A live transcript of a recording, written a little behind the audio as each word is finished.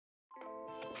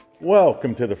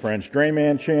Welcome to the French Drain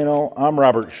Man channel. I'm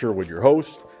Robert Sherwood, your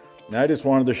host, and I just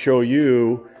wanted to show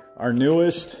you our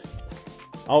newest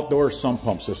outdoor sump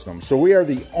pump system. So we are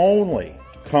the only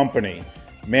company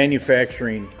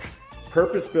manufacturing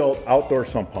purpose-built outdoor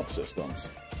sump pump systems.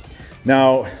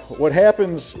 Now, what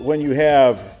happens when you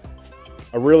have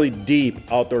a really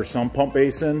deep outdoor sump pump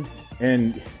basin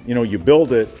and you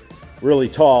build it really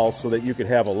tall so that you could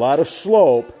have a lot of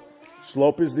slope.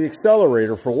 Slope is the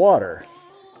accelerator for water,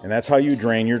 and that's how you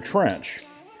drain your trench.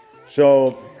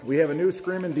 So we have a new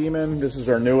Screaming Demon. This is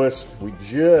our newest. We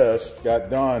just got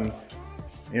done.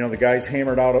 The guys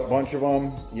hammered out a bunch of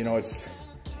them.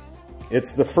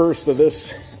 It's the first of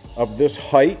this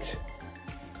height.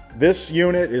 This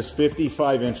unit is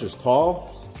 55 inches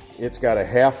tall. It's got a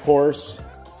 1/2 horse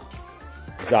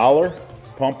Zoller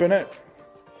pump in it.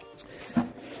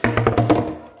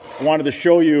 I wanted to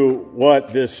show you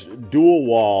what this dual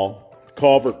wall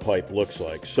culvert pipe looks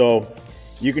like. So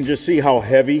you can just see how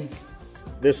heavy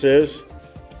this is.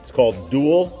 It's called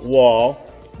dual wall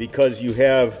because you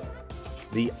have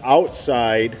the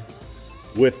outside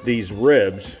with these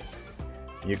ribs.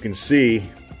 You can see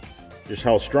just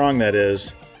how strong that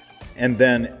is. And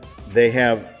then they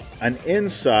have an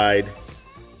inside,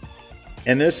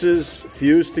 and this is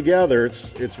fused together.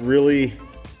 It's really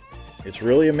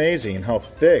amazing how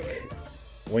thick,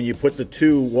 when you put the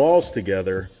two walls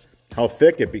together, how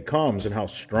thick it becomes and how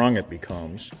strong it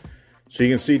becomes. So you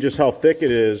can see just how thick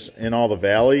it is in all the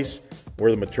valleys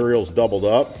where the material's doubled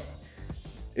up.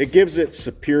 It gives it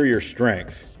superior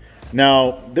strength.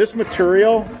 Now, this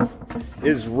material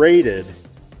is rated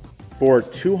for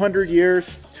 200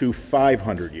 years to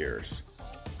 500 years.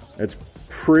 It's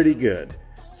pretty good.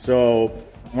 So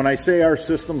when I say our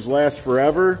systems last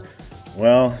forever,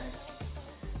 well,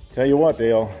 tell you what,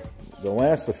 they'll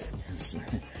last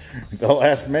they'll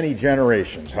last many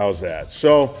generations. How's that?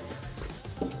 So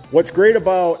what's great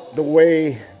about the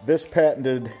way this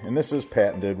patented, and this is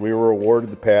patented, we were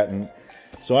awarded the patent,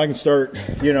 so I can start,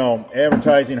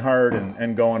 advertising hard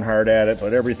and going hard at it,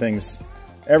 but everything's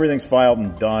filed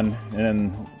and done,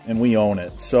 and we own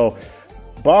it. So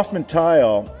Boffman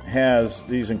Tile has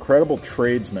these incredible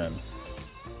tradesmen,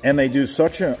 and they do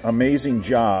such an amazing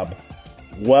job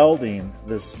welding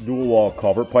this dual wall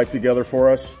culvert pipe together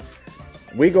for us.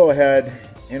 We go ahead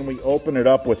and we open it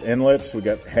up with inlets. We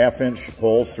got 1/2 inch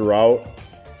holes throughout.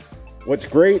 What's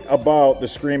great about the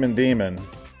Screaming Demon,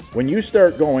 when you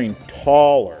start going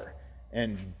taller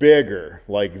and bigger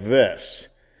like this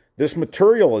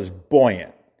material is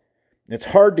buoyant. It's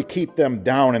hard to keep them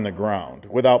down in the ground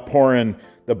without pouring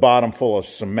the bottom full of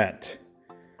cement.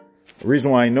 The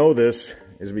reason why I know this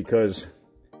is because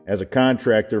as a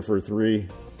contractor for three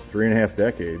and a half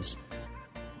decades,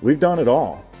 we've done it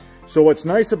all. So what's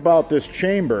nice about this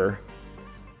chamber,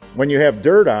 when you have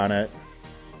dirt on it,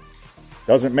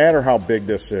 doesn't matter how big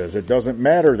this is. It doesn't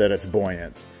matter that it's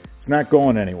buoyant. It's not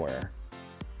going anywhere.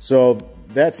 So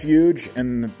that's huge.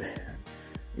 And,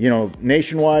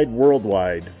 nationwide,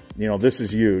 worldwide, this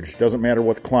is huge. Doesn't matter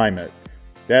what climate.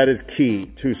 That is key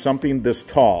to something this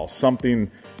tall,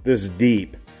 something this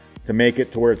deep, to make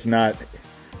it to where it's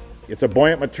a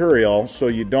buoyant material, so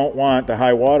you don't want the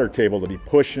high water table to be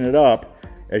pushing it up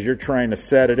as you're trying to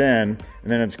set it in,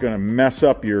 and then it's going to mess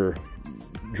up your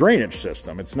drainage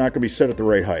system. It's not going to be set at the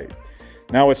right height.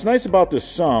 Now, what's nice about this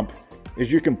sump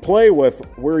is you can play with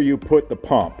where you put the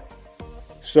pump.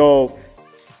 So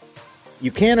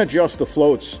you can adjust the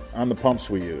floats on the pumps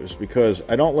we use, because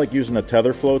I don't like using the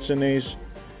tether floats in these.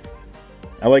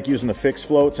 I like using the fixed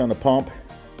floats on the pump.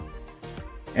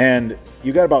 And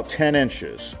you got about 10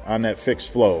 inches on that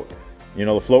fixed float.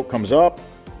 The float comes up,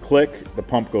 click, the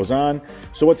pump goes on.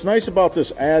 So what's nice about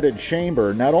this added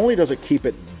chamber, not only does it keep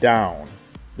it down,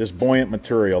 this buoyant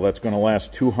material that's going to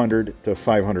last 200 to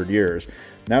 500 years,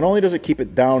 not only does it keep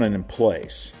it down and in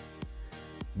place,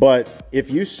 but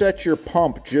if you set your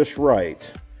pump just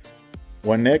right,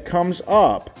 when it comes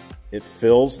up, it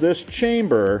fills this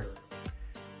chamber,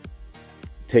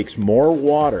 takes more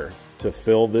water to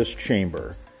fill this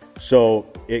chamber. So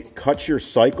it cuts your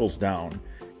cycles down.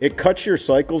 It cuts your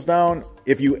cycles down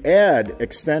if you add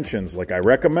extensions like I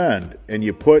recommend, and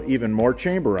you put even more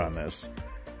chamber on this.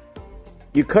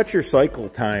 You cut your cycle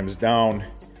times down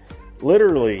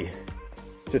literally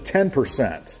to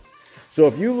 10%. So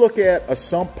if you look at a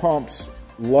sump pump's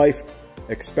life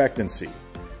expectancy,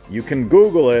 you can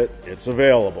Google it, it's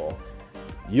available.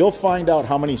 You'll find out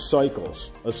how many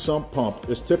cycles a sump pump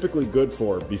is typically good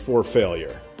for before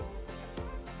failure.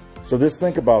 So just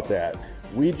think about that.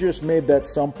 We just made that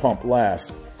sump pump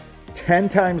last 10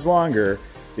 times longer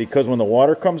because when the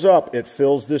water comes up, it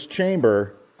fills this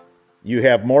chamber you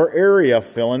have more area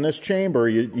filling this chamber.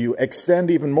 You extend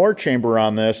even more chamber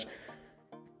on this.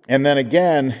 And then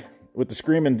again, with the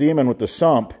Screaming Demon, with the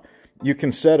sump, you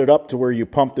can set it up to where you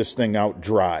pump this thing out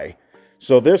dry.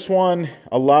 So this one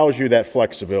allows you that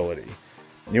flexibility.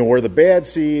 You know, where the Bad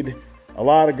Seed, a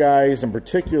lot of guys, and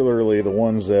particularly the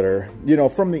ones that are, you know,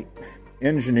 from the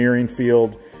engineering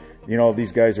field, you know,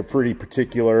 these guys are pretty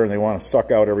particular and they want to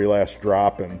suck out every last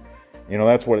drop, and you know,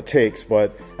 that's what it takes.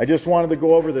 But I just wanted to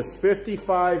go over this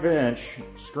 55-inch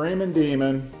Screaming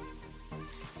Demon,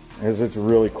 as it's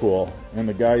really cool. And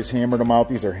the guys hammered them out.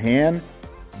 These are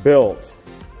hand-built,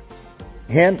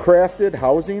 handcrafted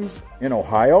housings in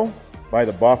Ohio by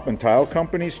the Baughman Tile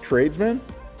Company's tradesmen,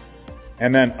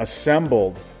 and then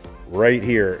assembled right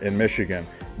here in Michigan.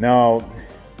 Now,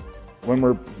 when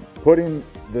we're putting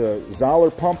the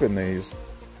Zoller pump in these,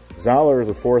 Zoller is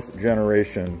a 4th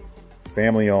generation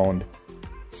family-owned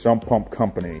sump pump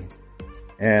company,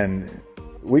 and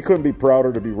we couldn't be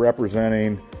prouder to be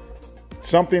representing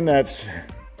something that's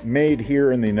made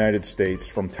here in the United States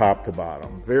from top to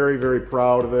bottom. Very, very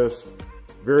proud of this.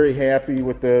 Very happy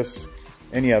with this.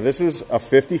 And yeah, this is a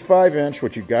 55-inch,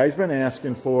 which you guys been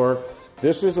asking for.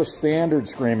 This is a standard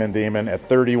Screaming Demon at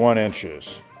 31 inches.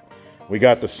 We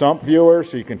got the sump viewer,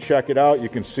 so you can check it out. You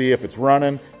can see if it's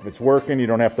running, if it's working. You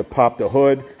don't have to pop the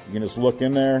hood. You can just look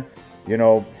in there. You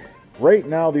know, right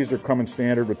now these are coming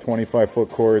standard with 25-foot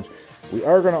cords. We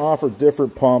are going to offer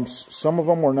different pumps. Some of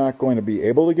them we're not going to be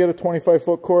able to get a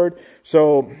 25-foot cord.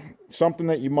 So something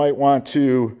that you might want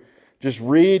to just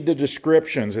read the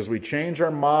descriptions as we change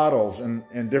our models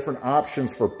and different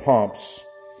options for pumps.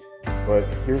 But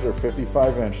here's our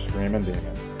 55-inch Screaming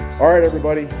Demon. All right,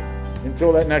 everybody.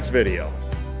 Until that next video.